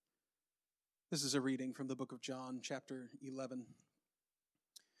This is a reading from the book of John, chapter 11.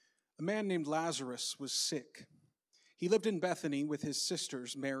 A man named Lazarus was sick. He lived in Bethany with his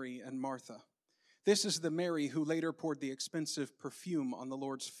sisters, Mary and Martha. This is the Mary who later poured the expensive perfume on the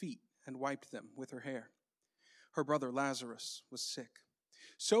Lord's feet and wiped them with her hair. Her brother Lazarus was sick.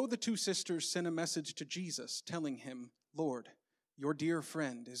 So the two sisters sent a message to Jesus, telling him, "Lord, your dear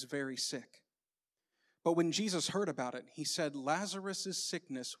friend is very sick." But when Jesus heard about it, he said, "Lazarus'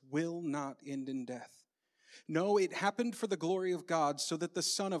 sickness will not end in death. No, it happened for the glory of God, so that the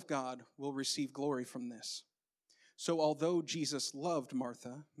Son of God will receive glory from this." So although Jesus loved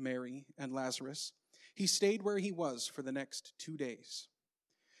Martha, Mary, and Lazarus, he stayed where he was for the next 2 days.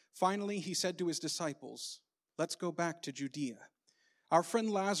 Finally, he said to his disciples, "Let's go back to Judea. Our friend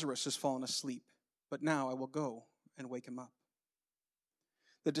Lazarus has fallen asleep, but now I will go and wake him up."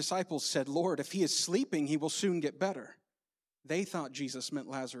 The disciples said, "Lord, if he is sleeping, he will soon get better." They thought Jesus meant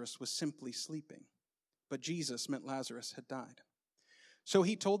Lazarus was simply sleeping, but Jesus meant Lazarus had died. So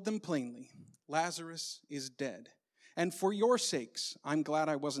he told them plainly, "Lazarus is dead, and for your sakes, I'm glad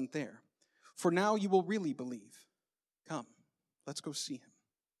I wasn't there. For now you will really believe. Come, let's go see him."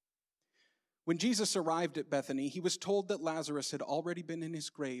 When Jesus arrived at Bethany, he was told that Lazarus had already been in his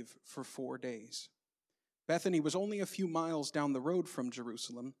grave for 4 days. Bethany was only a few miles down the road from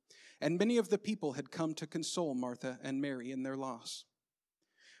Jerusalem, and many of the people had come to console Martha and Mary in their loss.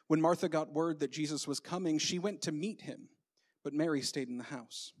 When Martha got word that Jesus was coming, she went to meet him, but Mary stayed in the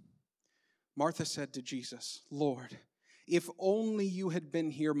house. Martha said to Jesus, "Lord, if only you had been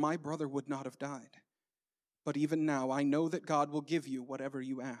here, my brother would not have died. But even now I know that God will give you whatever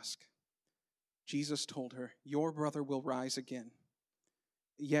you ask." Jesus told her, "Your brother will rise again."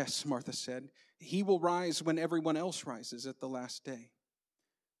 "Yes," Martha said, "he will rise when everyone else rises at the last day."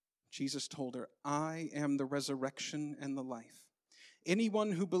 Jesus told her, "I am the resurrection and the life.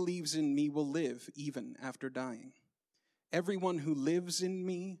 Anyone who believes in me will live even after dying. Everyone who lives in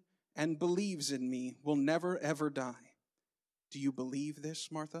me and believes in me will never ever die. Do you believe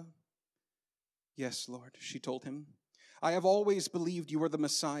this, Martha?" "Yes, Lord," she told him. "I have always believed you are the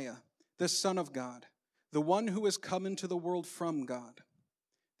Messiah, the Son of God, the one who has come into the world from God."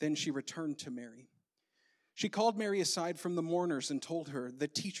 Then she returned to Mary. She called Mary aside from the mourners and told her, "The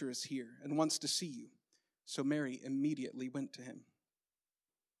teacher is here and wants to see you." So Mary immediately went to him.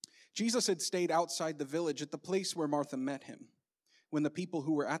 Jesus had stayed outside the village at the place where Martha met him. When the people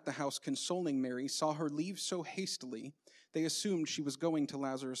who were at the house consoling Mary saw her leave so hastily, they assumed she was going to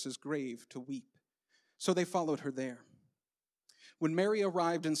Lazarus' grave to weep. So they followed her there. When Mary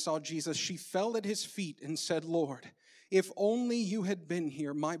arrived and saw Jesus, she fell at his feet and said, "Lord, if only you had been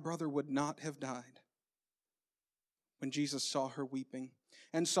here, my brother would not have died." When Jesus saw her weeping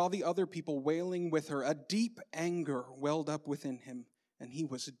and saw the other people wailing with her, a deep anger welled up within him, and he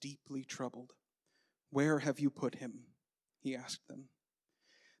was deeply troubled. "Where have you put him?" he asked them.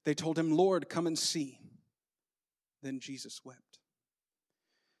 They told him, "Lord, come and see." Then Jesus wept.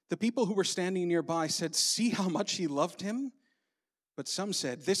 The people who were standing nearby said, "See how much he loved him?" But some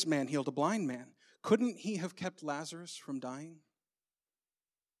said, "This man healed a blind man. Couldn't he have kept Lazarus from dying?"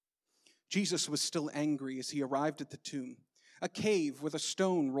 Jesus was still angry as he arrived at the tomb, a cave with a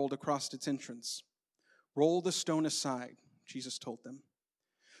stone rolled across its entrance. "Roll the stone aside," Jesus told them.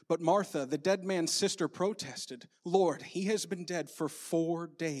 But Martha, the dead man's sister, protested, "Lord, he has been dead for 4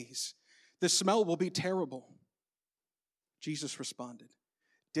 days. The smell will be terrible." Jesus responded,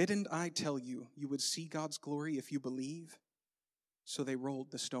 "Didn't I tell you you would see God's glory if you believe?" So they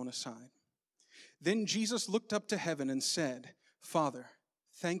rolled the stone aside. Then Jesus looked up to heaven and said, "Father,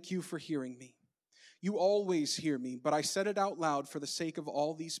 thank you for hearing me. You always hear me, but I said it out loud for the sake of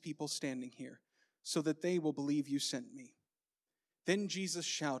all these people standing here, so that they will believe you sent me." Then Jesus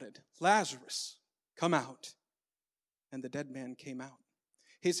shouted, "Lazarus, come out." And the dead man came out,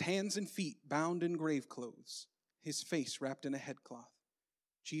 his hands and feet bound in grave clothes, his face wrapped in a headcloth.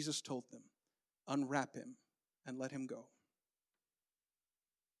 Jesus told them, "Unwrap him and let him go."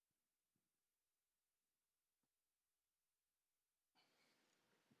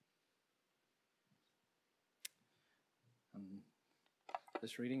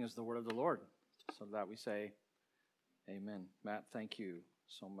 This reading is the word of the Lord, so that we say amen. Matt, thank you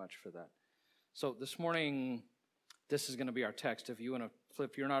so much for that. So this morning, this is going to be our text. If you want to flip,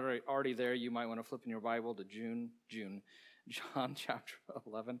 if you're not already there, you might want to flip in your Bible to John chapter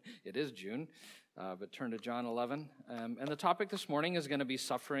 11. It is June, but turn to John 11. And the topic this morning is going to be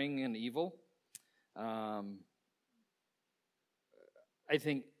suffering and evil. I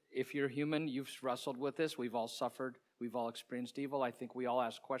think if you're human, you've wrestled with this. We've all suffered. We've all experienced evil. I think we all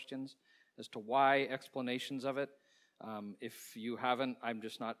ask questions as to why, explanations of it. If you haven't, I'm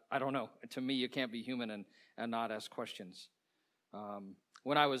just not, I don't know. To me, you can't be human and not ask questions.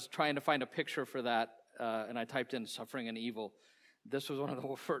 When I was trying to find a picture for that, and I typed in suffering and evil, this was one of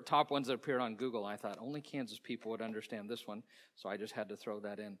the top ones that appeared on Google. I thought only Kansas people would understand this one, so I just had to throw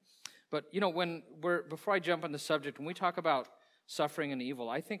that in. But, before I jump on the subject, when we talk about suffering and evil,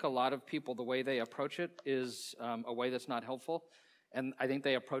 I think a lot of people, the way they approach it is a way that's not helpful. And I think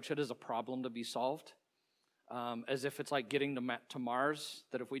they approach it as a problem to be solved, as if it's like getting to Mars,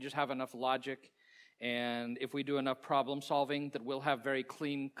 that if we just have enough logic and if we do enough problem solving, that we'll have very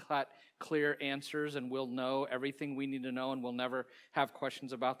clean-cut, clear answers and we'll know everything we need to know and we'll never have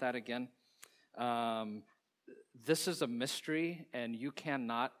questions about that again. This is a mystery, and you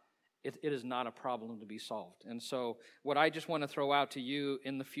cannot, it is not a problem to be solved. And so what I just want to throw out to you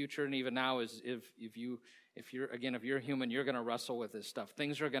in the future and even now is if you're human, you're going to wrestle with this stuff.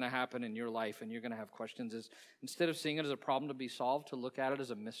 Things are going to happen in your life and you're going to have questions. Is instead of seeing it as a problem to be solved, to look at it as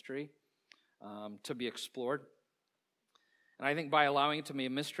a mystery to be explored. And I think by allowing it to be a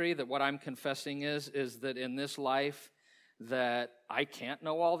mystery, that what I'm confessing is that in this life that I can't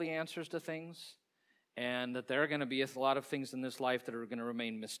know all the answers to things, and that there are going to be a lot of things in this life that are going to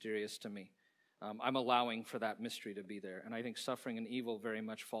remain mysterious to me. I'm allowing for that mystery to be there. And I think suffering and evil very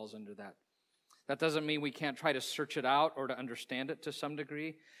much falls under that. That doesn't mean we can't try to search it out or to understand it to some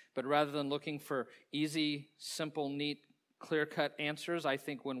degree, but rather than looking for easy, simple, neat, clear-cut answers, I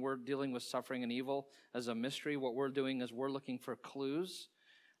think when we're dealing with suffering and evil as a mystery, what we're doing is we're looking for clues.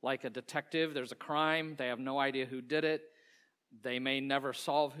 Like a detective, there's a crime, they have no idea who did it, they may never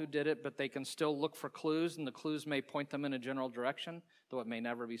solve who did it, but they can still look for clues, and the clues may point them in a general direction, though it may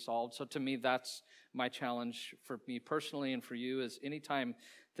never be solved. So to me, that's my challenge for me personally and for you, is anytime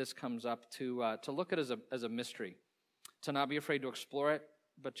this comes up to look at it as a mystery, to not be afraid to explore it,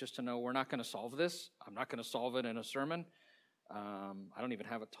 but just to know we're not going to solve this. I'm not going to solve it in a sermon. I don't even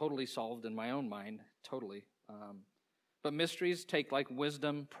have it totally solved in my own mind, totally. But mysteries take like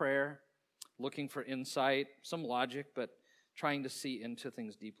wisdom, prayer, looking for insight, some logic, but trying to see into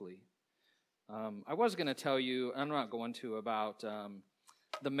things deeply. I was going to tell you, I'm not going to, about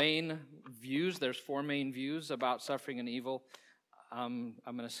the main views. There's 4 main views about suffering and evil. I'm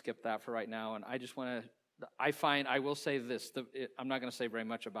going to skip that for right now, and I just want to, I will say this, I'm not going to say very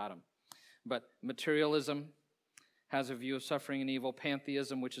much about them, but materialism has a view of suffering and evil.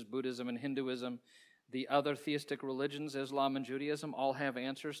 Pantheism, which is Buddhism and Hinduism, the other theistic religions, Islam and Judaism, all have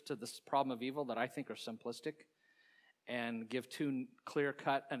answers to this problem of evil that I think are simplistic and give too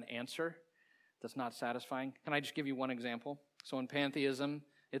clear-cut an answer that's not satisfying. Can I just give you one example? So in pantheism,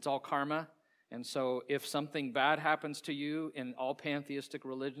 it's all karma. And so if something bad happens to you in all pantheistic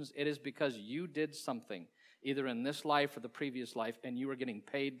religions, it is because you did something, either in this life or the previous life, and you are getting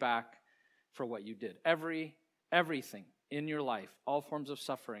paid back for what you did. Everything in your life, all forms of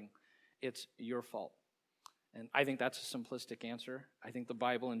suffering, it's your fault. And I think that's a simplistic answer. I think the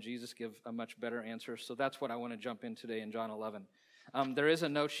Bible and Jesus give a much better answer. So that's what I want to jump in today in John 11. There is a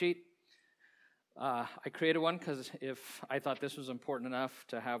note sheet. I created one because if I thought this was important enough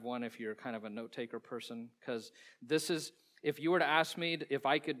to have one if you're kind of a note-taker person. Because this is, if you were to ask me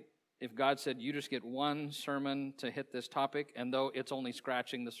if God said you just get one sermon to hit this topic, and though it's only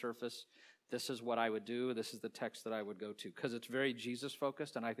scratching the surface, this is what I would do. This is the text that I would go to because it's very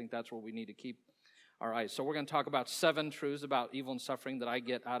Jesus-focused, and I think that's where we need to keep our eyes. So we're going to talk about 7 truths about evil and suffering that I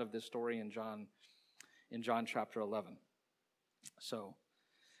get out of this story in John chapter 11. So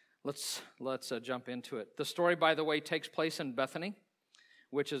let's jump into it. The story, by the way, takes place in Bethany,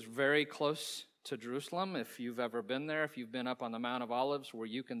 which is very close to Jerusalem. If you've ever been there, if you've been up on the Mount of Olives where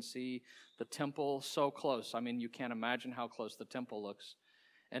you can see the temple so close. I mean, you can't imagine how close the temple looks.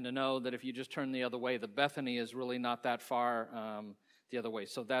 And to know that if you just turn the other way, the Bethany is really not that far the other way.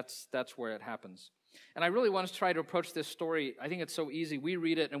 So that's where it happens. And I really want to try to approach this story. I think it's so easy. We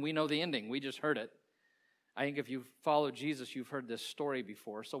read it and we know the ending. We just heard it. I think if you've followed Jesus, you've heard this story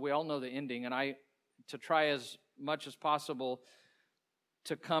before. So we all know the ending. And to try as much as possible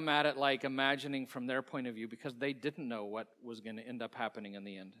to come at it like imagining from their point of view, because they didn't know what was going to end up happening in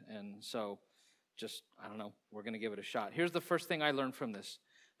the end. And so I don't know, we're going to give it a shot. Here's the first thing I learned from this.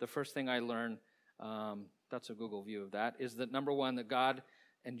 The first thing I learned, that's a Google view of that, is that number one, that God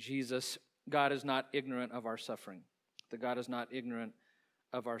and Jesus, God is not ignorant of our suffering. That God is not ignorant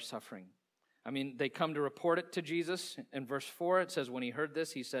of our suffering. I mean, they come to report it to Jesus. In verse 4, it says, when he heard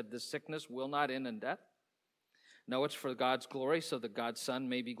this, he said, this sickness will not end in death. No, it's for God's glory, so that God's Son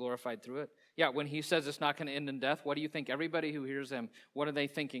may be glorified through it. Yeah, when he says it's not going to end in death, what do you think? Everybody who hears him, what are they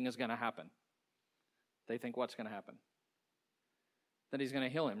thinking is going to happen? They think what's going to happen? That he's going to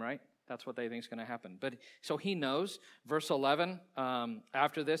heal him, right? That's what they think is going to happen. But so he knows. Verse 11,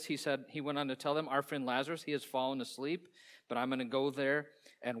 after this, he went on to tell them, our friend Lazarus, he has fallen asleep, but I'm going to go there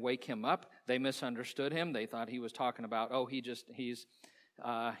and wake him up. They misunderstood him. They thought he was talking about, he's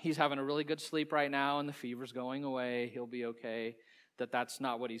having a really good sleep right now and the fever's going away. He'll be okay. That's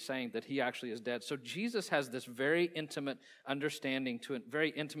not what he's saying, that he actually is dead. So Jesus has this very intimate understanding to a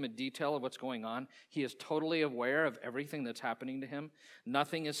very intimate detail of what's going on. He is totally aware of everything that's happening to him.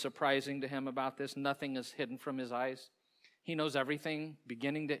 Nothing is surprising to him about this. Nothing is hidden from his eyes. He knows everything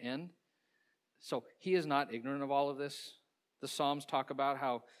beginning to end. So he is not ignorant of all of this. The Psalms talk about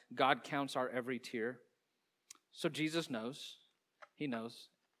how God counts our every tear. So Jesus knows. He knows.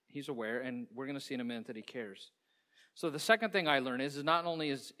 He's aware, and we're going to see in a minute that he cares. So the second thing I learned is not only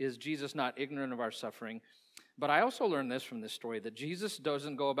is Jesus not ignorant of our suffering, but I also learned this from this story, that Jesus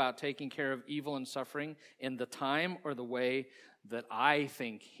doesn't go about taking care of evil and suffering in the time or the way that I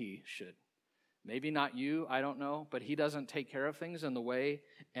think he should. Maybe not you, I don't know, but he doesn't take care of things in the way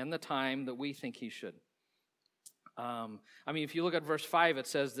and the time that we think he should. If you look at verse 5, it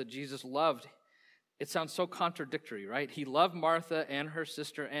says that Jesus loved. It sounds so contradictory, right? He loved Martha and her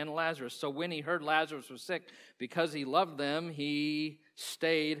sister and Lazarus. So when he heard Lazarus was sick, because he loved them, he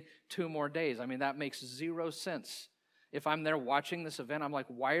stayed 2 more days. That makes zero sense. If I'm there watching this event, I'm like,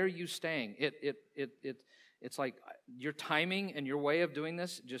 why are you staying? It's like your timing and your way of doing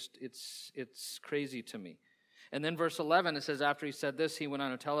this, it's crazy to me. And then verse 11, it says, after he said this, he went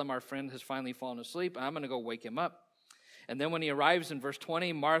on to tell him, our friend has finally fallen asleep. I'm going to go wake him up. And then when he arrives in verse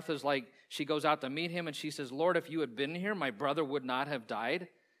 20, Martha's like, she goes out to meet him and she says, Lord, if you had been here, my brother would not have died.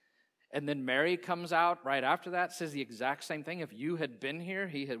 And then Mary comes out right after that, says the exact same thing. If you had been here,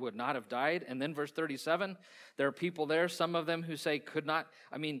 would not have died. And then verse 37, there are people there, some of them who say, could not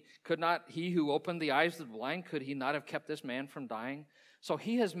he who opened the eyes of the blind, could he not have kept this man from dying? So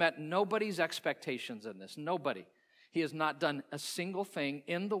he has met nobody's expectations in this, nobody. He has not done a single thing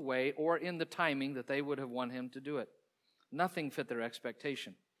in the way or in the timing that they would have wanted him to do it. Nothing fit their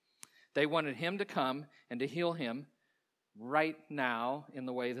expectation. They wanted him to come and to heal him right now in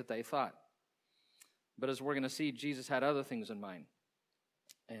the way that they thought. But as we're going to see, Jesus had other things in mind.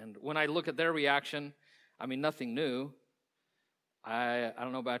 And when I look at their reaction, nothing new. I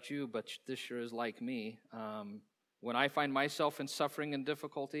don't know about you, but this sure is like me. When I find myself in suffering and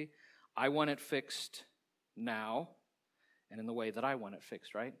difficulty, I want it fixed now and in the way that I want it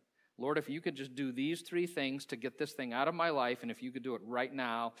fixed, right? Lord, if you could just do these 3 things to get this thing out of my life, and if you could do it right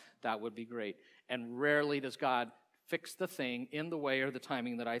now, that would be great. And rarely does God fix the thing in the way or the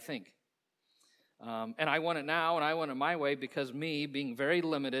timing that I think. And I want it now, and I want it my way, because me, being very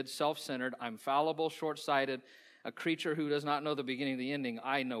limited, self-centered, I'm fallible, short-sighted, a creature who does not know the beginning and the ending,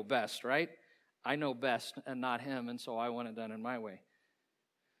 I know best, right? I know best and not him, and so I want it done in my way.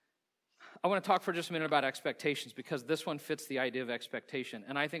 I want to talk for just a minute about expectations, because this one fits the idea of expectation.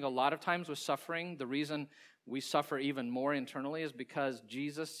 And I think a lot of times with suffering, the reason we suffer even more internally is because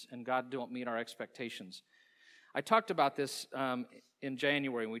Jesus and God don't meet our expectations. I talked about this in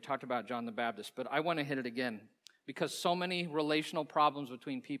January when we talked about John the Baptist, but I want to hit it again, because so many relational problems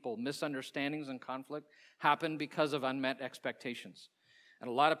between people, misunderstandings and conflict, happen because of unmet expectations. And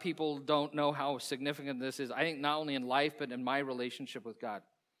a lot of people don't know how significant this is, I think not only in life, but in my relationship with God.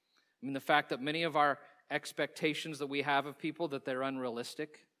 The fact that many of our expectations that we have of people, that they're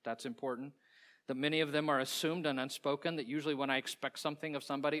unrealistic, that's important. That many of them are assumed and unspoken, that usually when I expect something of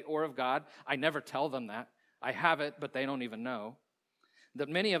somebody or of God, I never tell them that. I have it, but they don't even know. That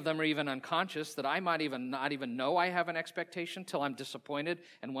many of them are even unconscious, that I might even not even know I have an expectation till I'm disappointed.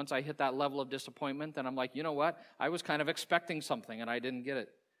 And once I hit that level of disappointment, then I'm like, you know what? I was kind of expecting something and I didn't get it.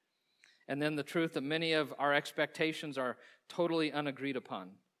 And then the truth that many of our expectations are totally unagreed upon.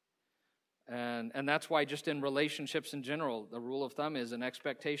 And that's why just in relationships in general, the rule of thumb is an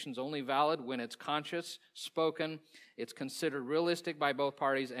expectation is only valid when it's conscious, spoken, it's considered realistic by both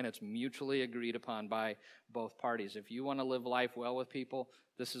parties, and it's mutually agreed upon by both parties. If you want to live life well with people,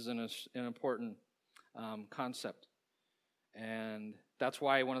 this is an important concept. And that's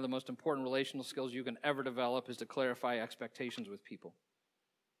why one of the most important relational skills you can ever develop is to clarify expectations with people.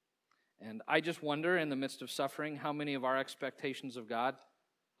 And I just wonder, in the midst of suffering, how many of our expectations of God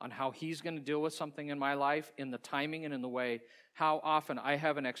on how he's going to deal with something in my life, in the timing and in the way, how often I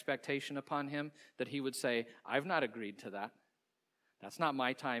have an expectation upon him that he would say, I've not agreed to that. That's not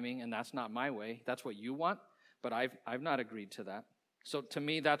my timing and that's not my way. That's what you want, but I've not agreed to that. So to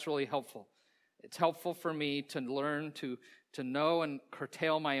me, that's really helpful. It's helpful for me to learn to know and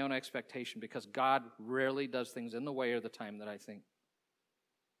curtail my own expectation, because God rarely does things in the way or the time that I think.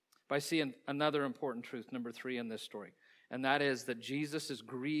 But I see another important truth, number 3 in this story. And that is that Jesus is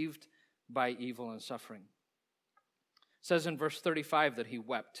grieved by evil and suffering. It says in verse 35 that he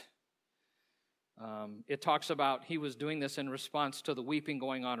wept. It talks about he was doing this in response to the weeping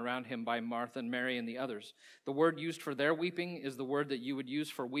going on around him by Martha and Mary and the others. The word used for their weeping is the word that you would use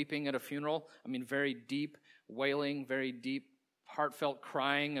for weeping at a funeral. I mean, very deep wailing, very deep, heartfelt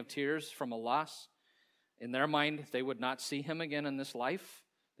crying of tears from a loss. In their mind, they would not see him again in this life.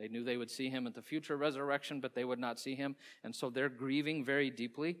 They knew they would see him at the future resurrection, but they would not see him. And so they're grieving very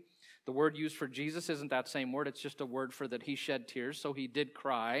deeply. The word used for Jesus isn't that same word. It's just a word for that he shed tears. So he did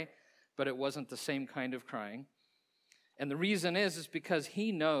cry, but it wasn't the same kind of crying. And the reason is because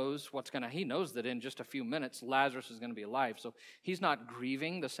he knows he knows that in just a few minutes, Lazarus is going to be alive. So he's not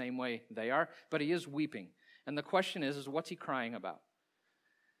grieving the same way they are, but he is weeping. And the question is what's he crying about?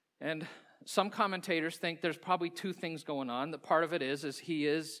 And some commentators think there's probably two things going on. The part of it is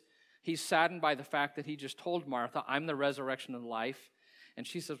he's saddened by the fact that he just told Martha, I'm the resurrection and life. And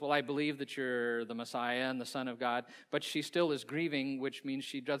she says, well, I believe that you're the Messiah and the Son of God. But she still is grieving, which means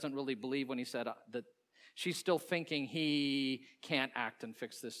she doesn't really believe when he said that. She's still thinking he can't act and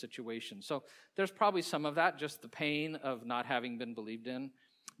fix this situation. So there's probably some of that, just the pain of not having been believed in.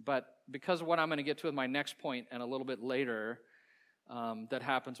 But because of what I'm going to get to with my next point and a little bit later that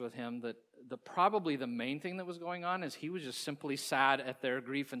happens with him, that probably the main thing that was going on is he was just simply sad at their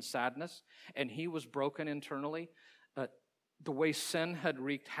grief and sadness, and he was broken internally. The way sin had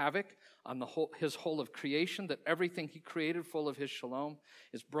wreaked havoc on his whole of creation, that everything he created full of his shalom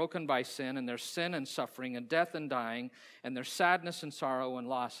is broken by sin, and there's sin and suffering and death and dying, and there's sadness and sorrow and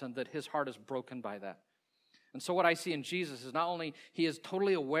loss, and that his heart is broken by that. And so what I see in Jesus is not only he is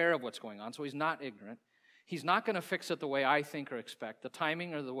totally aware of what's going on, so he's not ignorant. He's not going to fix it the way I think or expect, the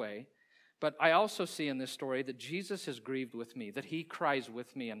timing or the way. But I also see in this story that Jesus is grieved with me, that he cries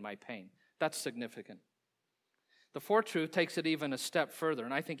with me in my pain. That's significant. The fourth truth takes it even a step further,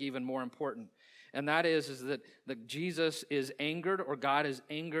 and I think even more important. And that is that Jesus is angered, or God is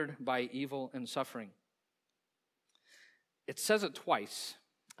angered by evil and suffering. It says it twice.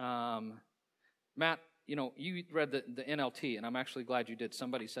 Matt, you read the NLT, and I'm actually glad you did.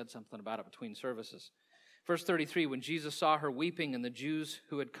 Somebody said something about it between services. Verse 33, when Jesus saw her weeping and the Jews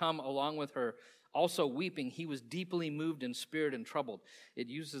who had come along with her also weeping, he was deeply moved in spirit and troubled. It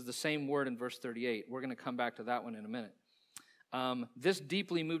uses the same word in verse 38. We're going to come back to that one in a minute. This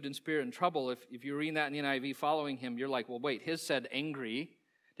deeply moved in spirit and trouble, if you're reading that in the NIV following him, you're like, well, wait, his said angry.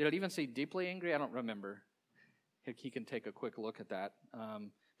 Did it even say deeply angry? I don't remember. He can take a quick look at that.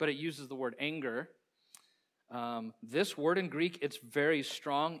 But it uses the word anger. This word in Greek, it's very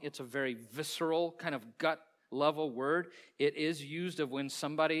strong. It's a very visceral, kind of gut-level word. It is used of when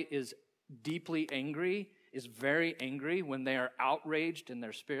somebody is deeply angry, is very angry, when they are outraged in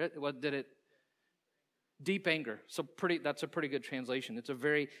their spirit. Deep anger. So that's a pretty good translation.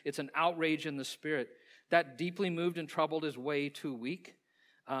 It's an outrage in the spirit. That deeply moved and troubled is way too weak.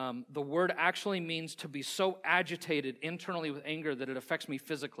 The word actually means to be so agitated internally with anger that it affects me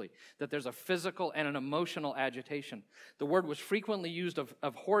physically, that there's a physical and an emotional agitation. The word was frequently used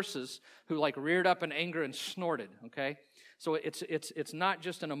of horses who reared up in anger and snorted, okay? So it's not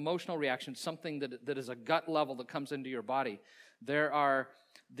just an emotional reaction, something that is a gut level that comes into your body. A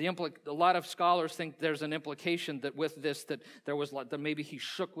lot of scholars think there's an implication that with this, that there was that maybe he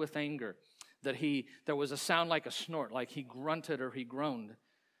shook with anger, that there was a sound like a snort, like he grunted or he groaned.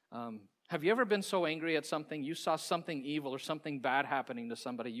 Have you ever been so angry at something, you saw something evil or something bad happening to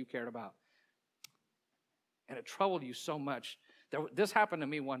somebody you cared about, and it troubled you so much? This happened to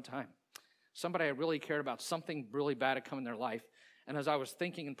me one time. Somebody I really cared about, something really bad had come in their life, and as I was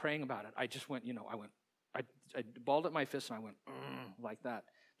thinking and praying about it, I just went, I balled up my fist and I went, like that.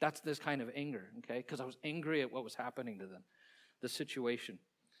 That's this kind of anger, okay? Because I was angry at what was happening to them, the situation.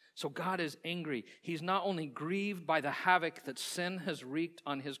 So God is angry. He's not only grieved by the havoc that sin has wreaked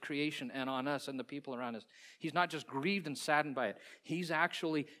on his creation and on us and the people around us. He's not just grieved and saddened by it. He's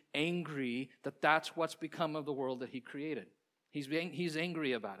actually angry that that's what's become of the world that he created. He's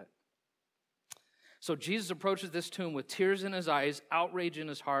angry about it. So Jesus approaches this tomb with tears in his eyes, outrage in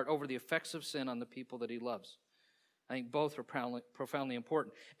his heart over the effects of sin on the people that he loves. I think both are profoundly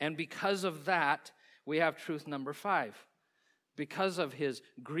important. And because of that, we have truth number 5. Because of his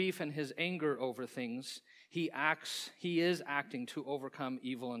grief and his anger over things, he is acting to overcome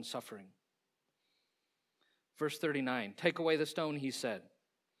evil and suffering. Verse 39, take away the stone, he said.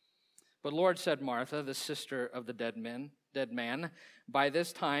 But Lord, said Martha, the sister of the dead man, by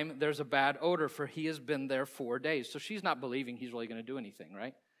this time there's a bad odor, for he has been there 4 days. So she's not believing he's really going to do anything,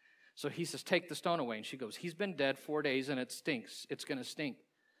 right? So he says, take the stone away. And she goes, he's been dead 4 days and it stinks. It's going to stink.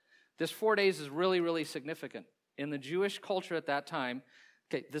 This 4 days is really, really significant. In the Jewish culture at that time,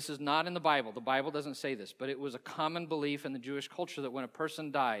 Okay, this is not in the Bible. The Bible doesn't say this, but it was a common belief in the Jewish culture that when a person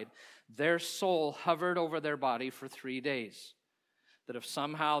died, their soul hovered over their body for 3 days. That if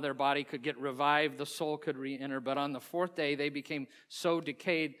somehow their body could get revived, the soul could re-enter. But on the 4th day, they became so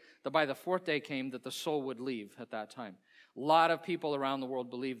decayed that by the 4th day came that the soul would leave at that time. A lot of people around the world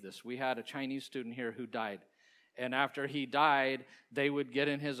believe this. We had a Chinese student here who died. And after he died, the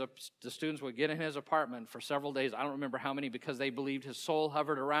students would get in his apartment for several days. I don't remember how many, because they believed his soul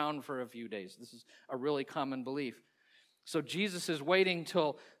hovered around for a few days. This is a really common belief. So Jesus is waiting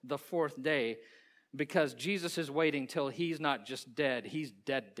till the 4th day, because Jesus is waiting till he's not just dead, he's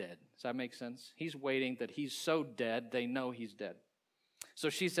dead. Does that make sense? He's waiting that he's so dead, they know he's dead. So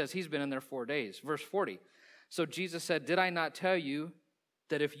she says he's been in there 4 days. Verse 40. So Jesus said, did I not tell you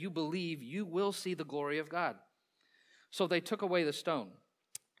that if you believe, you will see the glory of God? So they took away the stone.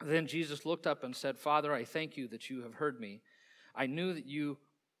 Then Jesus looked up and said, Father, I thank you that you have heard me. I knew that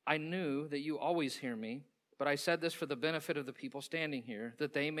you always hear me, but I said this for the benefit of the people standing here,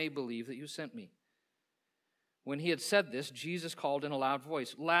 that they may believe that you sent me. When he had said this, Jesus called in a loud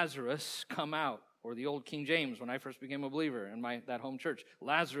voice, Lazarus, come out. Or the old King James, when I first became a believer in that home church,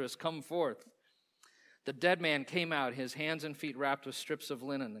 Lazarus, come forth. The dead man came out, his hands and feet wrapped with strips of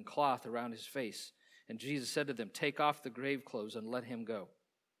linen and cloth around his face. And Jesus said to them, take off the grave clothes and let him go.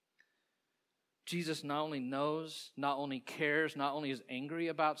 Jesus not only knows, not only cares, not only is angry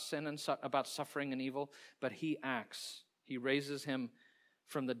about sin and about suffering and evil, but he acts. He raises him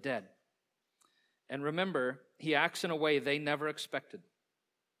from the dead. And remember, he acts in a way they never expected.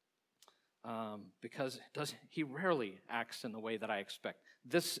 Because he rarely acts in the way that I expect.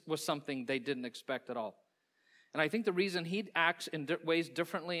 This was something they didn't expect at all. And I think the reason he acts in ways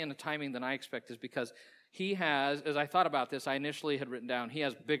differently in the timing than I expect is because he has, as I thought about this, I initially had written down, he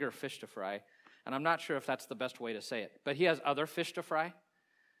has bigger fish to fry. And I'm not sure if that's the best way to say it. But he has other fish to fry.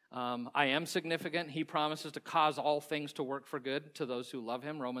 I am significant. He promises to cause all things to work for good to those who love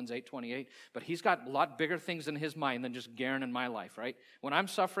him, Romans 8:28. But he's got a lot bigger things in his mind than just Garen in my life, right? When I'm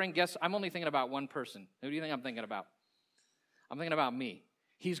suffering, I'm only thinking about one person. Who do you think I'm thinking about? I'm thinking about me.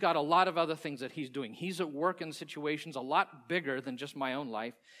 He's got a lot of other things that he's doing. He's at work in situations a lot bigger than just my own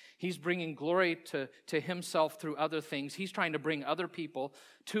life. He's bringing glory to himself through other things. He's trying to bring other people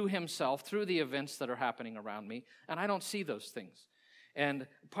to himself through the events that are happening around me, and I don't see those things. And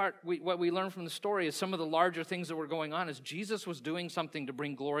what we learn from the story is some of the larger things that were going on is Jesus was doing something to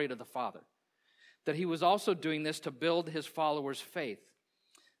bring glory to the Father. That he was also doing this to build his followers' faith.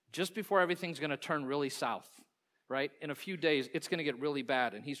 Just before everything's going to turn really south, right? In a few days, it's going to get really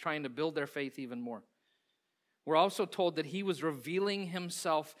bad, and he's trying to build their faith even more. We're also told that he was revealing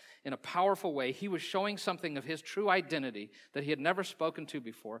himself in a powerful way. He was showing something of his true identity that he had never spoken to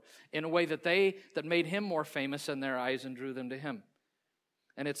before in a way that made him more famous in their eyes and drew them to him.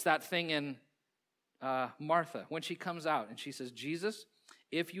 And it's that thing in Martha, when she comes out and she says, Jesus,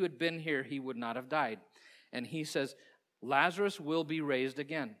 if you had been here, he would not have died. And he says, Lazarus will be raised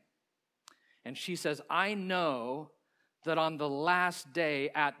again. And she says, I know that on the last day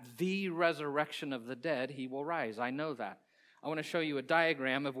at the resurrection of the dead, he will rise. I know that. I want to show you a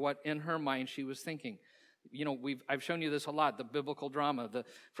diagram of what in her mind she was thinking. You know, I've shown you this a lot, the biblical drama,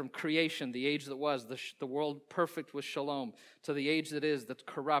 from creation, the age that was, the world perfect with shalom, to the age that is, that's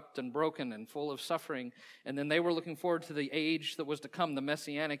corrupt and broken and full of suffering. And then they were looking forward to the age that was to come, the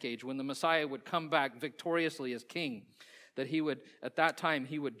Messianic age, when the Messiah would come back victoriously as king. That he would, at that time,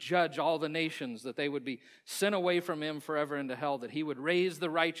 he would judge all the nations, that they would be sent away from him forever into hell, that he would raise the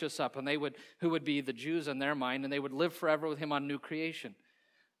righteous up, and who would be the Jews in their mind, and they would live forever with him on new creation,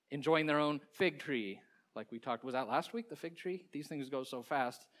 enjoying their own fig tree. Like we talked, was that last week, the fig tree? These things go so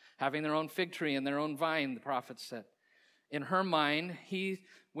fast. Having their own fig tree and their own vine, the prophet said. In her mind,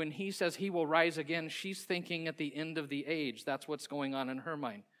 when he says he will rise again, she's thinking at the end of the age. That's what's going on in her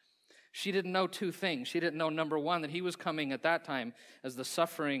mind. She didn't know two things. She didn't know, number one, that he was coming at that time as the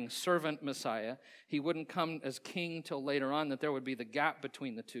suffering servant Messiah. He wouldn't come as king till later on, that there would be the gap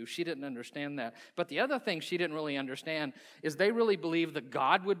between the two. She didn't understand that. But the other thing she didn't really understand is they really believed that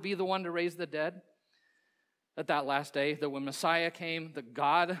God would be the one to raise the dead at that last day, that when Messiah came, that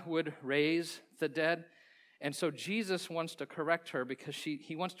God would raise the dead. And so Jesus wants to correct her because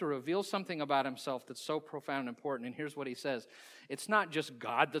he wants to reveal something about himself that's so profound and important. And here's what he says. It's not just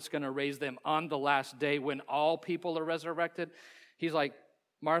God that's going to raise them on the last day when all people are resurrected. He's like,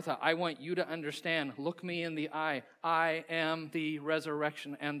 Martha, I want you to understand. Look me in the eye. I am the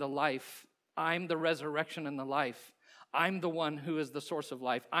resurrection and the life. I'm the resurrection and the life. I'm the one who is the source of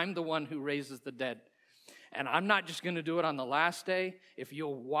life. I'm the one who raises the dead. And I'm not just going to do it on the last day. If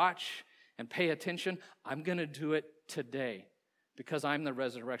you'll watch and pay attention, I'm going to do it today because I'm the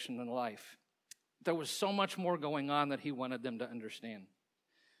resurrection and the life. There was so much more going on that he wanted them to understand.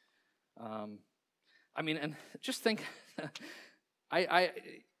 And just think,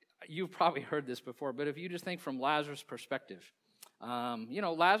 you've probably heard this before, but if you just think from Lazarus' perspective,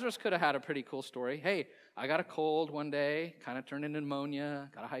 Lazarus could have had a pretty cool story. Hey, I got a cold one day, kind of turned into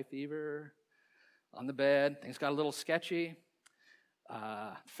pneumonia, got a high fever, on the bed, things got a little sketchy.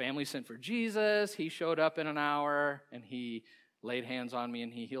 Family sent for Jesus. He showed up in an hour, and he laid hands on me,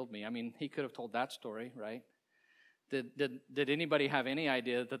 and he healed me. I mean, he could have told that story, right? Did anybody have any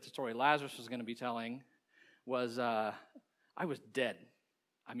idea that the story Lazarus was going to be telling was, I was dead.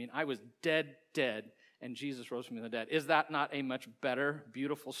 I mean, I was dead, and Jesus rose from the dead. Is that not a much better,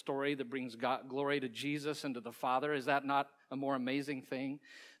 beautiful story that brings God, glory to Jesus and to the Father? Is that not a more amazing thing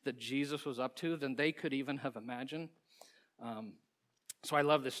that Jesus was up to than they could even have imagined? So I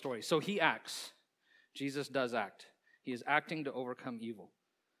love this story. So he acts. Jesus does act. He is acting to overcome evil.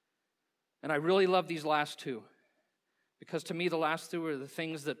 And I really love these last two, because to me, the last two are the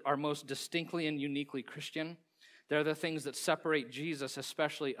things that are most distinctly and uniquely Christian. They're the things that separate Jesus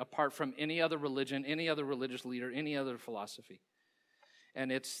especially apart from any other religion, any other religious leader, any other philosophy.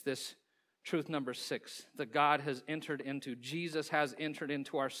 And it's this truth number 6, that God has entered into, Jesus has entered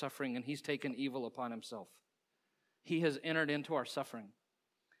into our suffering, and he's taken evil upon himself. He has entered into our suffering.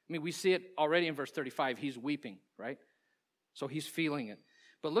 I mean, we see it already in verse 35. He's weeping, right? So he's feeling it.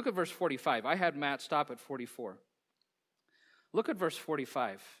 But look at verse 45. I had Matt stop at 44. Look at verse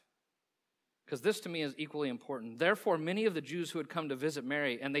 45, because this to me is equally important. Therefore, many of the Jews who had come to visit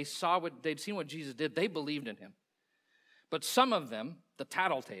Mary, and they'd seen what Jesus did, they believed in him. But some of them, the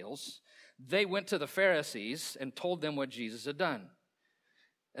tattletales, they went to the Pharisees and told them what Jesus had done.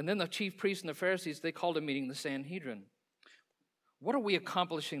 And then the chief priests and the Pharisees, they called a meeting the Sanhedrin. What are we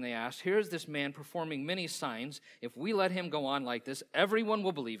accomplishing, they asked. Here is this man performing many signs. If we let him go on like this, everyone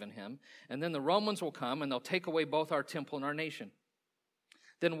will believe in him. And then the Romans will come and they'll take away both our temple and our nation.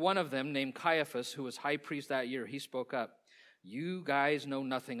 Then one of them, named Caiaphas, who was high priest that year, he spoke up. You guys know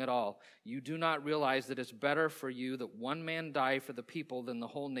nothing at all. You do not realize that it's better for you that one man die for the people than the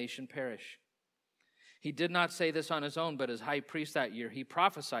whole nation perish. He did not say this on his own, but as high priest that year, he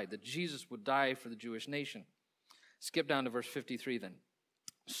prophesied that Jesus would die for the Jewish nation. Skip down to verse 53 then.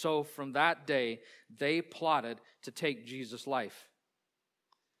 So from that day, they plotted to take Jesus' life.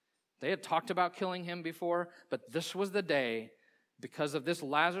 They had talked about killing him before, but this was the day, because of this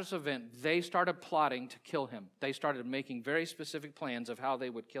Lazarus event, they started plotting to kill him. They started making very specific plans of how they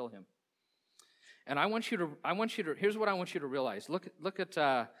would kill him. And here's what I want you to realize. Look at,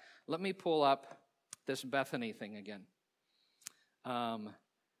 let me pull up this Bethany thing again.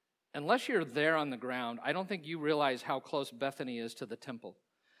 Unless you're there on the ground, I don't think you realize how close Bethany is to the temple.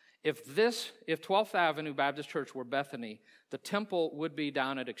 If 12th Avenue Baptist Church were Bethany, the temple would be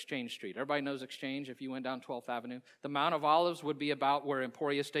down at Exchange Street. Everybody knows Exchange if you went down 12th Avenue. The Mount of Olives would be about where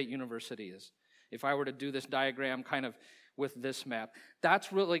Emporia State University is. If I were to do this diagram kind of with this map,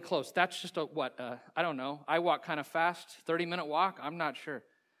 that's really close. That's just I don't know. I walk kind of fast, 30-minute walk, I'm not sure.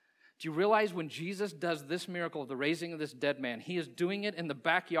 Do you realize when Jesus does this miracle of the raising of this dead man, he is doing it in the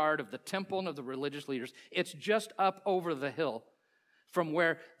backyard of the temple and of the religious leaders. It's just up over the hill from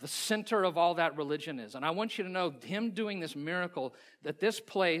where the center of all that religion is. And I want you to know, him doing this miracle, that this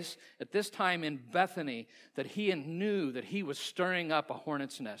place, at this time in Bethany, that he knew that he was stirring up a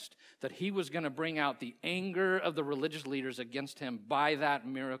hornet's nest, that he was going to bring out the anger of the religious leaders against him by that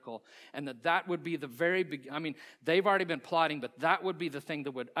miracle, and that would be the very they've already been plotting, but that would be the thing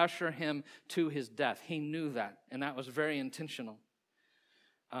that would usher him to his death. He knew that, and that was very intentional.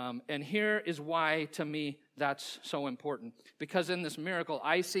 And here is why, to me, that's so important. Because in this miracle,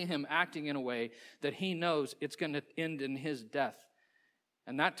 I see him acting in a way that he knows it's going to end in his death.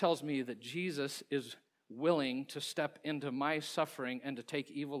 And that tells me that Jesus is willing to step into my suffering and to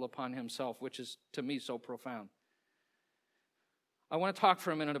take evil upon himself, which is, to me, so profound. I want to talk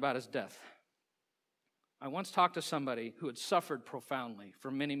for a minute about his death. I once talked to somebody who had suffered profoundly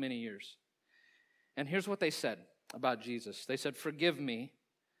for many, many years. And here's what they said about Jesus. They said, "Forgive me.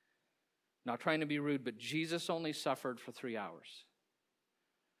 Not trying to be rude, but Jesus only suffered for 3 hours."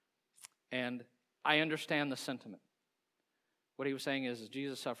 And I understand the sentiment. What he was saying is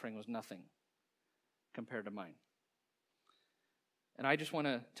Jesus' suffering was nothing compared to mine. And I just want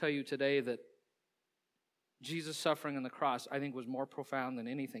to tell you today that Jesus' suffering on the cross, I think, was more profound than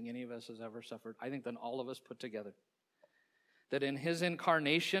anything any of us has ever suffered. I think than all of us put together. That in his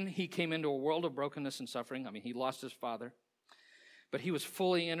incarnation, he came into a world of brokenness and suffering. I mean, he lost his father. But he was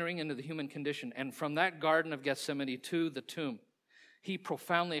fully entering into the human condition. And from that Garden of Gethsemane to the tomb, he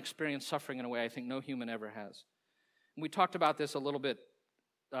profoundly experienced suffering in a way I think no human ever has. We talked about this a little bit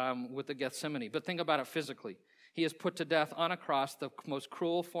with the Gethsemane, but think about it physically. He is put to death on a cross, the most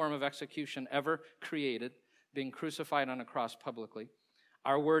cruel form of execution ever created, being crucified on a cross publicly.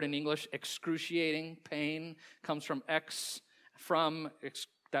 Our word in English, excruciating, pain, comes from that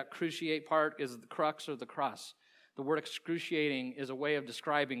cruciate part is the crux or the cross. The word excruciating is a way of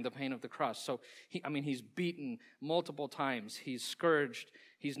describing the pain of the cross. So, he's beaten multiple times. He's scourged.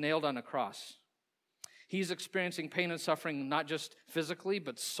 He's nailed on a cross. He's experiencing pain and suffering not just physically,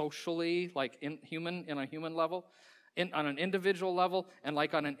 but socially, like in a human level, on an individual level, and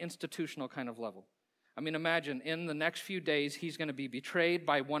like on an institutional kind of level. Imagine in the next few days, he's going to be betrayed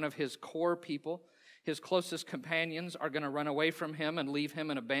by one of his core people. His closest companions are going to run away from him and leave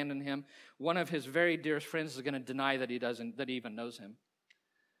him and abandon him. One of his very dearest friends is going to deny that he even knows him.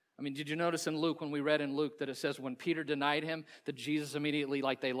 Did you notice in Luke, when we read in Luke, that it says when Peter denied hhim, that Jesus immediately,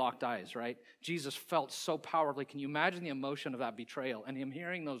 they locked eyes, right? Jesus felt so powerfully. Can you imagine the emotion of that betrayal and him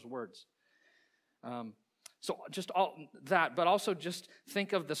hearing those words? So just all that, but also just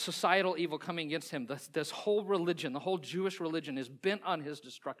think of the societal evil coming against him. This whole religion, the whole Jewish religion is bent on his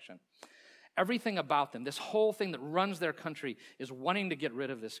destruction. Everything about them, this whole thing that runs their country is wanting to get rid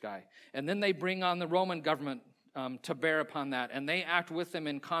of this guy. And then they bring on the Roman government to bear upon that, and they act with them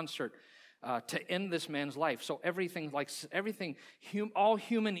in concert to end this man's life. So all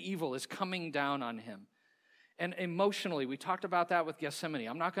human evil is coming down on him. And emotionally, we talked about that with Gethsemane.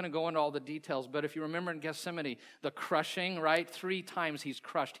 I'm not going to go into all the details, but if you remember in Gethsemane, the crushing, right? 3 times he's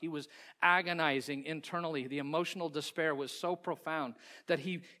crushed. He was agonizing internally. The emotional despair was so profound that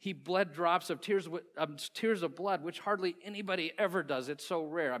he bled drops of tears of blood, which hardly anybody ever does. It's so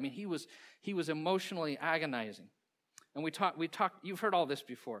rare. He was emotionally agonizing. And we talked. You've heard all this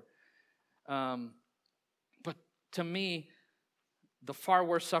before. But to me, the far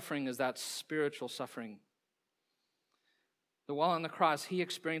worse suffering is that spiritual suffering. While on the cross, he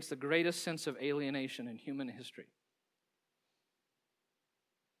experienced the greatest sense of alienation in human history.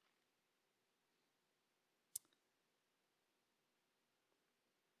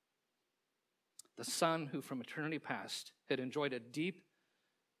 The Son who from eternity past had enjoyed a deep,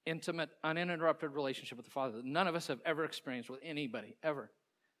 intimate, uninterrupted relationship with the Father that none of us have ever experienced with anybody, ever.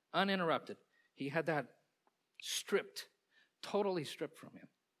 Uninterrupted. He had that totally stripped from him.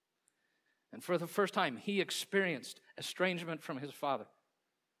 And for the first time, he experienced estrangement from his Father.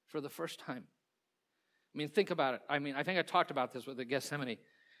 For the first time. Think about it. I think I talked about this with the Gethsemane.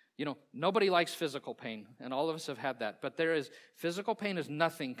 Nobody likes physical pain, and all of us have had that. But physical pain is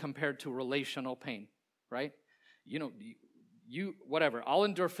nothing compared to relational pain, right? Whatever. I'll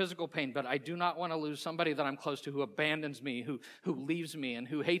endure physical pain, but I do not want to lose somebody that I'm close to who abandons me, who leaves me, and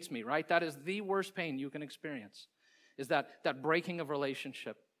who hates me, right? That is the worst pain you can experience, is that breaking of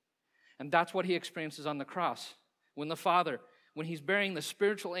relationship. And that's what he experiences on the cross. When he's bearing the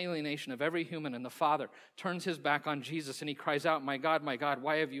spiritual alienation of every human, and the Father turns his back on Jesus and he cries out, my God,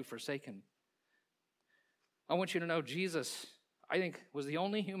 why have you forsaken me? I want you to know Jesus, I think, was the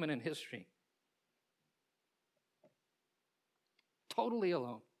only human in history totally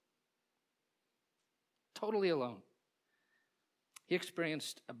alone. Totally alone. He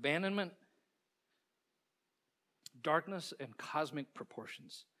experienced abandonment, darkness, and cosmic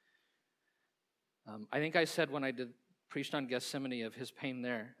proportions. I think I said when I preached on Gethsemane of his pain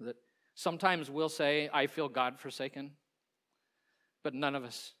there, that sometimes we'll say, I feel God forsaken, but none of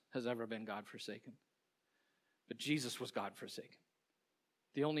us has ever been God forsaken. But Jesus was God forsaken,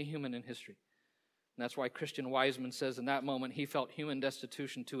 the only human in history. And that's why Christian Wiseman says in that moment, he felt human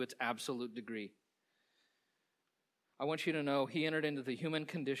destitution to its absolute degree. I want you to know he entered into the human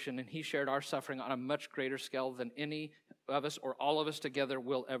condition and he shared our suffering on a much greater scale than any of us or all of us together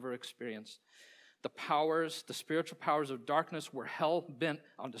will ever experience. The spiritual powers of darkness were hell-bent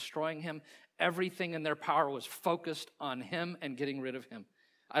on destroying him. Everything in their power was focused on him and getting rid of him.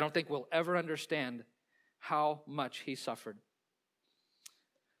 I don't think we'll ever understand how much he suffered.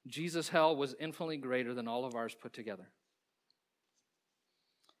 Jesus' hell was infinitely greater than all of ours put together.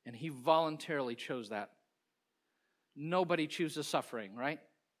 And he voluntarily chose that. Nobody chooses suffering, right?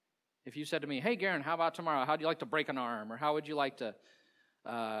 If you said to me, hey, Garen, how about tomorrow? How'd you like to break an arm? Or how would you like to,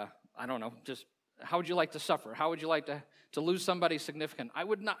 how would you like to suffer? How would you like to lose somebody significant?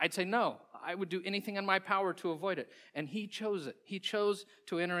 I'd say no. I would do anything in my power to avoid it. And he chose it. He chose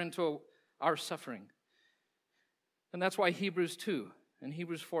to enter into our suffering. And that's why Hebrews 2 and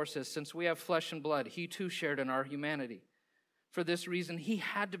Hebrews 4 says, since we have flesh and blood, he too shared in our humanity. For this reason, he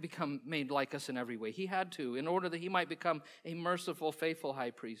had to become made like us in every way. He had to, in order that he might become a merciful, faithful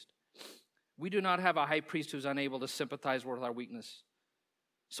high priest. We do not have a high priest who's unable to sympathize with our weakness.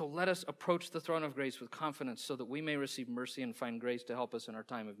 So let us approach the throne of grace with confidence so that we may receive mercy and find grace to help us in our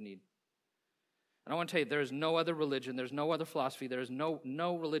time of need. And I want to tell you, there is no other religion, there's no other philosophy, there is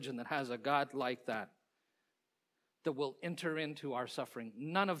no religion that has a God like that will enter into our suffering.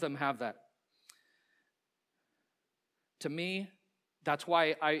 None of them have that. To me, that's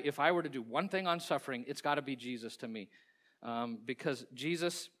why if I were to do one thing on suffering, it's got to be Jesus to me. Because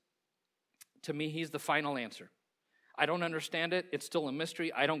Jesus, to me, he's the final answer. I don't understand it. It's still a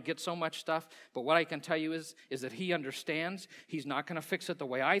mystery. I don't get so much stuff. But what I can tell you is that he understands. He's not going to fix it the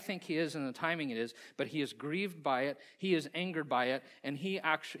way I think he is and the timing it is, but he is grieved by it. He is angered by it, and he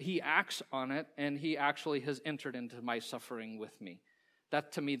acts on it, and he actually has entered into my suffering with me.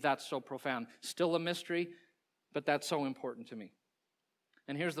 That, to me, that's so profound. Still a mystery, but that's so important to me.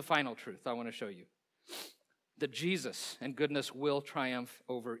 And here's the final truth I want to show you. That Jesus and goodness will triumph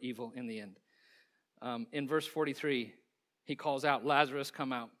over evil in the end. In verse 43, he calls out, Lazarus,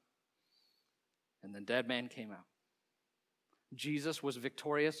 come out. And the dead man came out. Jesus was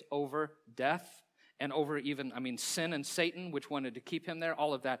victorious over death and over even, sin and Satan, which wanted to keep him there,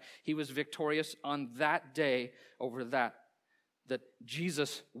 all of that. He was victorious on that day over that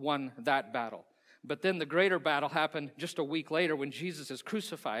Jesus won that battle. But then the greater battle happened just a week later when Jesus is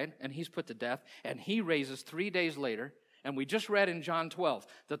crucified and he's put to death, and he raises 3 days later. And we just read in John 12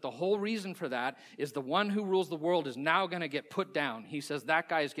 that the whole reason for that is the one who rules the world is now going to get put down. He says that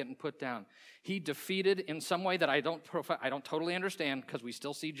guy is getting put down. He defeated in some way that I don't totally understand because we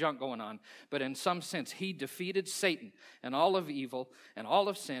still see junk going on. But in some sense, he defeated Satan and all of evil and all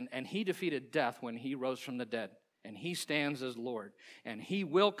of sin, and he defeated death when he rose from the dead. And he stands as Lord. And he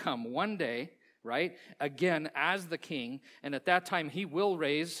will come one day, right, again as the king. And at that time, he will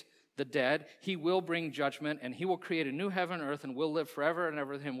raise the dead, he will bring judgment, and he will create a new heaven and earth, and we'll live forever and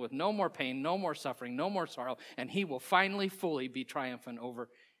ever with him with no more pain, no more suffering, no more sorrow, and he will finally fully be triumphant over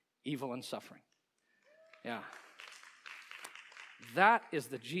evil and suffering. Yeah. That is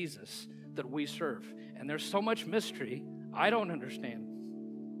the Jesus that we serve. And there's so much mystery I don't understand.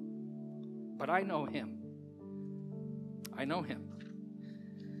 But I know him. I know him.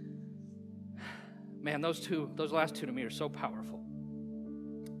 Man, those last two to me are so powerful.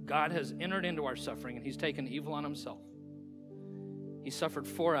 God has entered into our suffering, and he's taken evil on himself. He suffered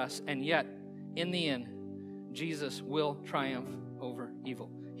for us, and yet, in the end, Jesus will triumph over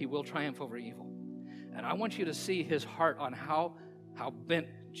evil. He will triumph over evil. And I want you to see his heart on how bent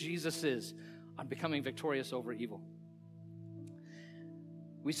Jesus is on becoming victorious over evil.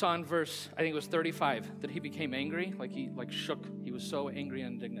 We saw in verse, I think it was 35, that he became angry, like he shook. He was so angry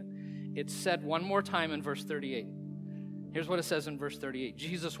and indignant. It's said one more time in verse 38. Here's what it says in verse 38.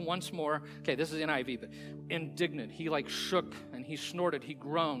 Jesus once more, okay, this is NIV, but indignant. He shook and he snorted, he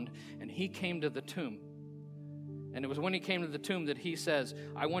groaned, and he came to the tomb. And it was when he came to the tomb that he says,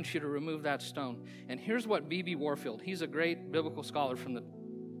 I want you to remove that stone. And here's what B.B. Warfield, he's a great biblical scholar from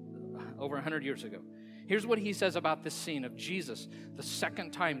over 100 years ago. Here's what he says about this scene of Jesus, the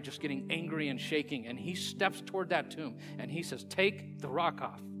second time just getting angry and shaking, and he steps toward that tomb, and he says, take the rock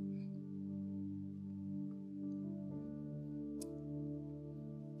off.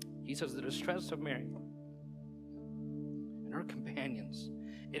 He says, the distress of Mary and her companions,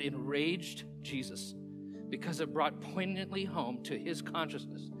 it enraged Jesus because it brought poignantly home to his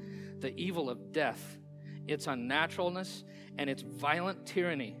consciousness the evil of death, its unnaturalness, and its violent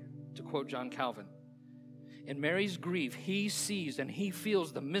tyranny, to quote John Calvin. In Mary's grief, he sees and he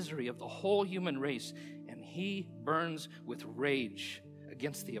feels the misery of the whole human race, and he burns with rage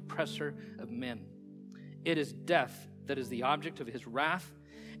against the oppressor of men. It is death that is the object of his wrath,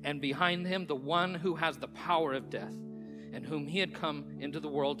 and behind him the one who has the power of death, and whom he had come into the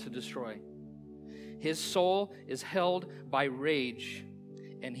world to destroy. His soul is held by rage,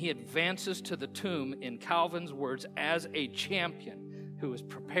 and he advances to the tomb, in Calvin's words, as a champion who is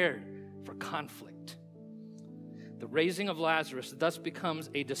prepared for conflict. The raising of Lazarus thus becomes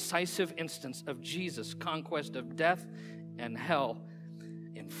a decisive instance of Jesus' conquest of death and hell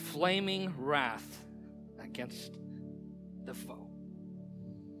in flaming wrath against the foe.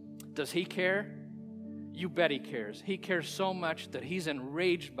 Does he care? You bet he cares. He cares so much that he's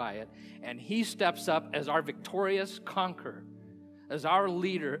enraged by it, and he steps up as our victorious conqueror, as our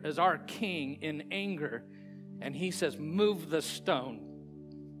leader, as our king in anger, and he says, move the stone.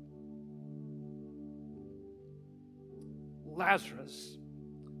 Lazarus,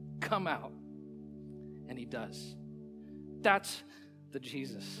 come out. And he does. That's the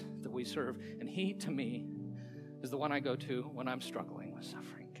Jesus that we serve. And he, to me, is the one I go to when I'm struggling with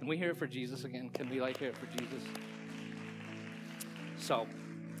suffering. Can we hear it for Jesus again? Can we hear it for Jesus? So,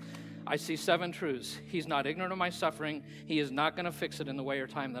 I see 7 truths. He's not ignorant of my suffering. He is not going to fix it in the way or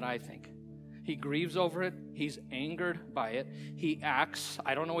time that I think. He grieves over it. He's angered by it. He acts.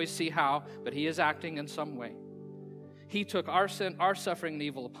 I don't always see how, but he is acting in some way. He took our sin, our suffering and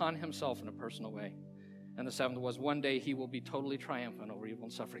evil upon himself in a personal way. And the 7th was, one day he will be totally triumphant over evil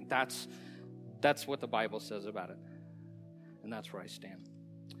and suffering. That's what the Bible says about it. And that's where I stand.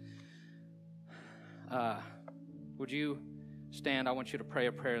 Would you stand? I want you to pray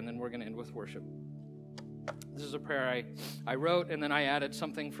a prayer, and then we're going to end with worship. This is a prayer I wrote, and then I added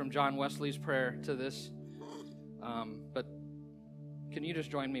something from John Wesley's prayer to this. But can you just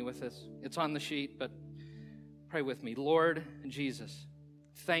join me with this? It's on the sheet, but pray with me. Lord Jesus,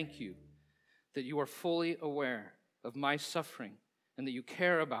 thank you that you are fully aware of my suffering and that you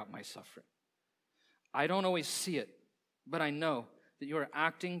care about my suffering. I don't always see it, but I know that you are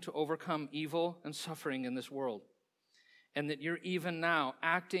acting to overcome evil and suffering in this world, and that you're even now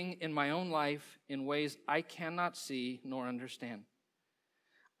acting in my own life in ways I cannot see nor understand.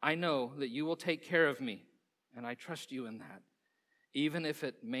 I know that you will take care of me, and I trust you in that, even if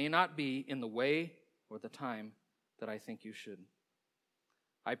it may not be in the way or the time that I think you should.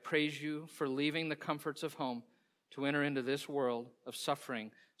 I praise you for leaving the comforts of home to enter into this world of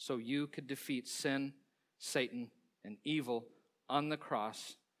suffering so you could defeat sin, Satan, and evil on the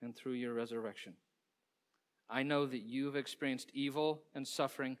cross and through your resurrection. I know that you've experienced evil and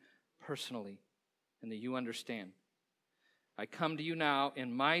suffering personally and that you understand. I come to you now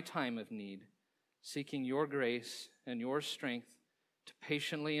in my time of need, seeking your grace and your strength to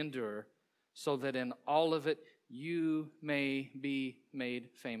patiently endure so that in all of it you may be made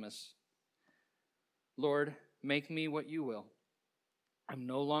famous. Lord, make me what you will. I'm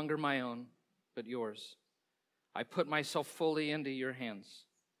no longer my own, but yours. I put myself fully into your hands.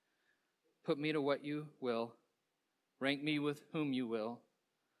 Put me to what you will. Rank me with whom you will.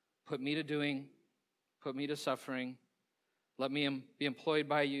 Put me to doing. Put me to suffering. Let me be employed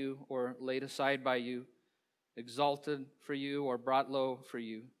by you or laid aside by you, exalted for you or brought low for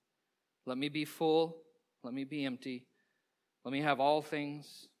you. Let me be full. Let me be empty. Let me have all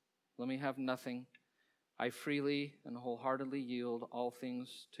things. Let me have nothing. I freely and wholeheartedly yield all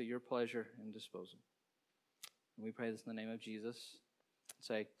things to your pleasure and disposal. And we pray this in the name of Jesus.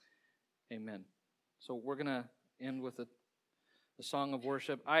 Say, amen. So we're going to end with a song of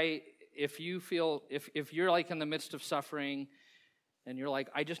worship. If you're like in the midst of suffering and you're like,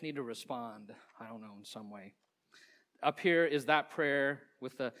 I just need to respond, I don't know, in some way. Up here is that prayer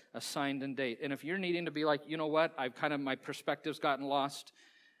with a signed and date. And if you're needing to be like, you know what, my perspective's gotten lost,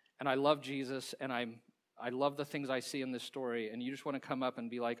 and I love Jesus, and I love the things I see in this story, and you just want to come up and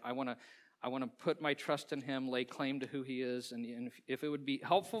be like, I want to put my trust in him, lay claim to who he is, and if it would be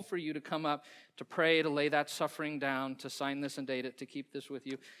helpful for you to come up, to pray, to lay that suffering down, to sign this and date it, to keep this with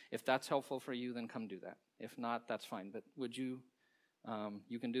you, if that's helpful for you, then come do that. If not, that's fine. But would you,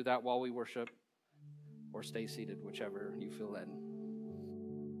 you can do that while we worship, or stay seated, whichever you feel led.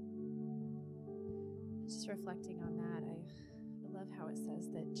 Just reflecting on that, I love how it says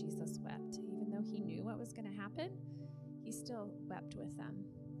that Jesus wept. Even though he knew what was going to happen, he still wept with them.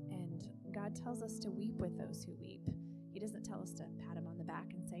 And God tells us to weep with those who weep. He doesn't tell us to pat him on the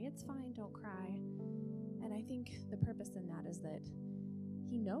back and say, it's fine, don't cry. And I think the purpose in that is that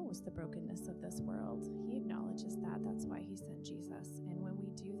he knows the brokenness of this world. He acknowledges that. That's why he sent Jesus. And when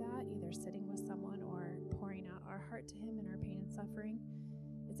we do that, either sitting with someone or pouring out our heart to him in our pain and suffering,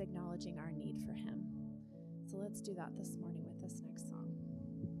 it's acknowledging our need for him. So let's do that this morning with this next song.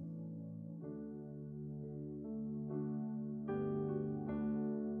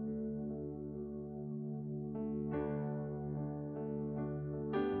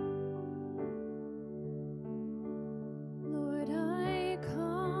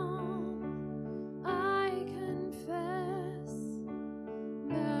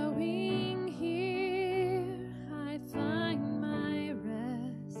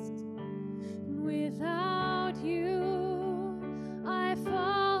 Without you, I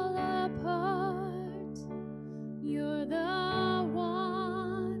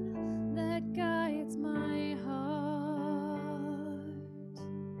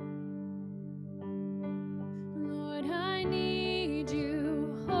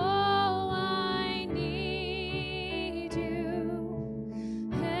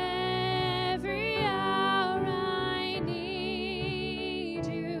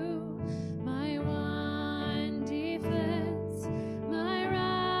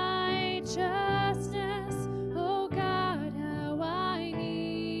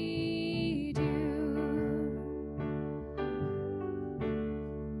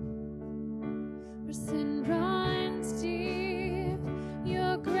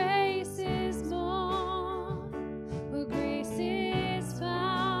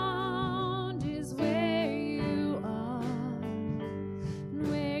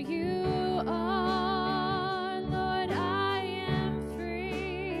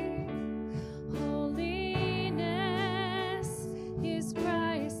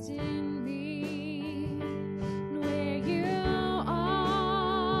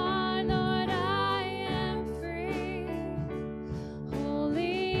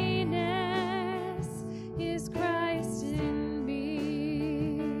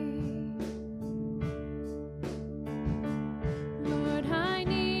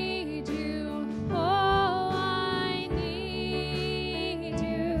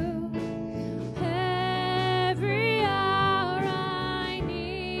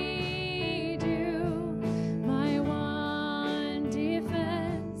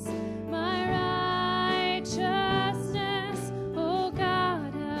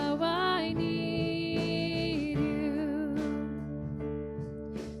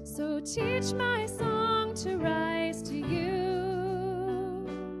Teach my song to rise to you.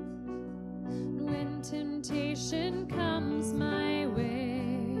 When temptation comes my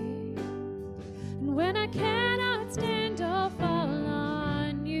way, and when I cannot stand, I'll fall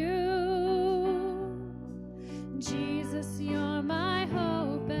on you. Jesus, you're my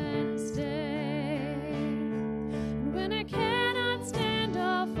hope and stay. And when I cannot stand,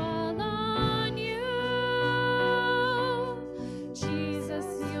 I'll fall on you. Jesus,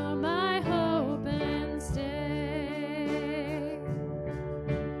 you're my hope and stay.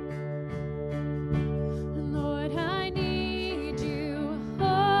 Lord, I need you.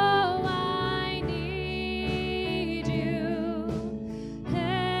 Oh, I need you.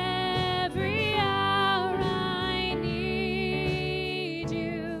 Every hour I need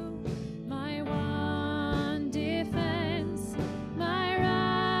you. My one defense, my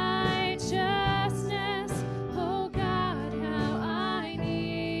righteousness. Oh God, how I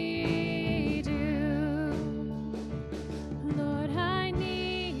need you. Lord, I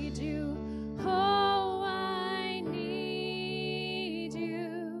need you. Oh, I need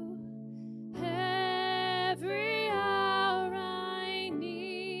you. Every hour I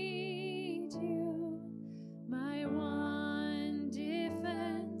need you. My one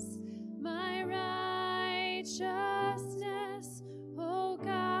defense, my righteousness. Oh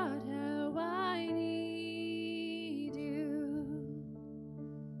God, how I need you.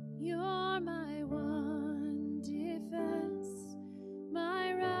 You're my one defense,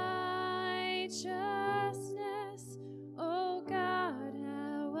 my righteousness. Oh God,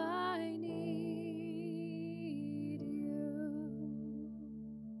 how I need you.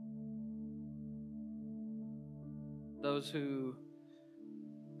 Those who,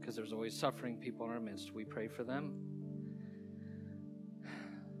 because there's always suffering people in our midst, we pray for them.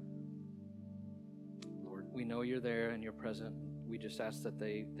 Lord, we know you're there and you're present. We just ask that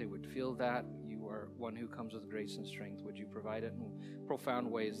they would feel that. You are one who comes with grace and strength. Would you provide it in profound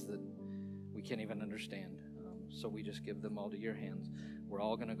ways that we can't even understand? So we just give them all to your hands. We're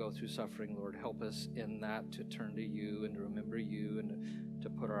all going to go through suffering. Lord, help us in that to turn to you and to remember you and to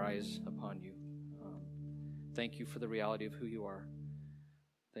put our eyes upon you. Thank you for the reality of who you are.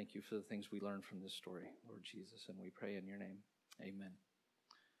 Thank you for the things we learned from this story, Lord Jesus, and we pray in your name. Amen.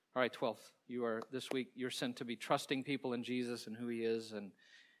 All right, 12th, this week, you're sent to be trusting people in Jesus and who he is and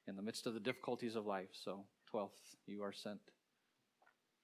in the midst of the difficulties of life. So 12th, you are sent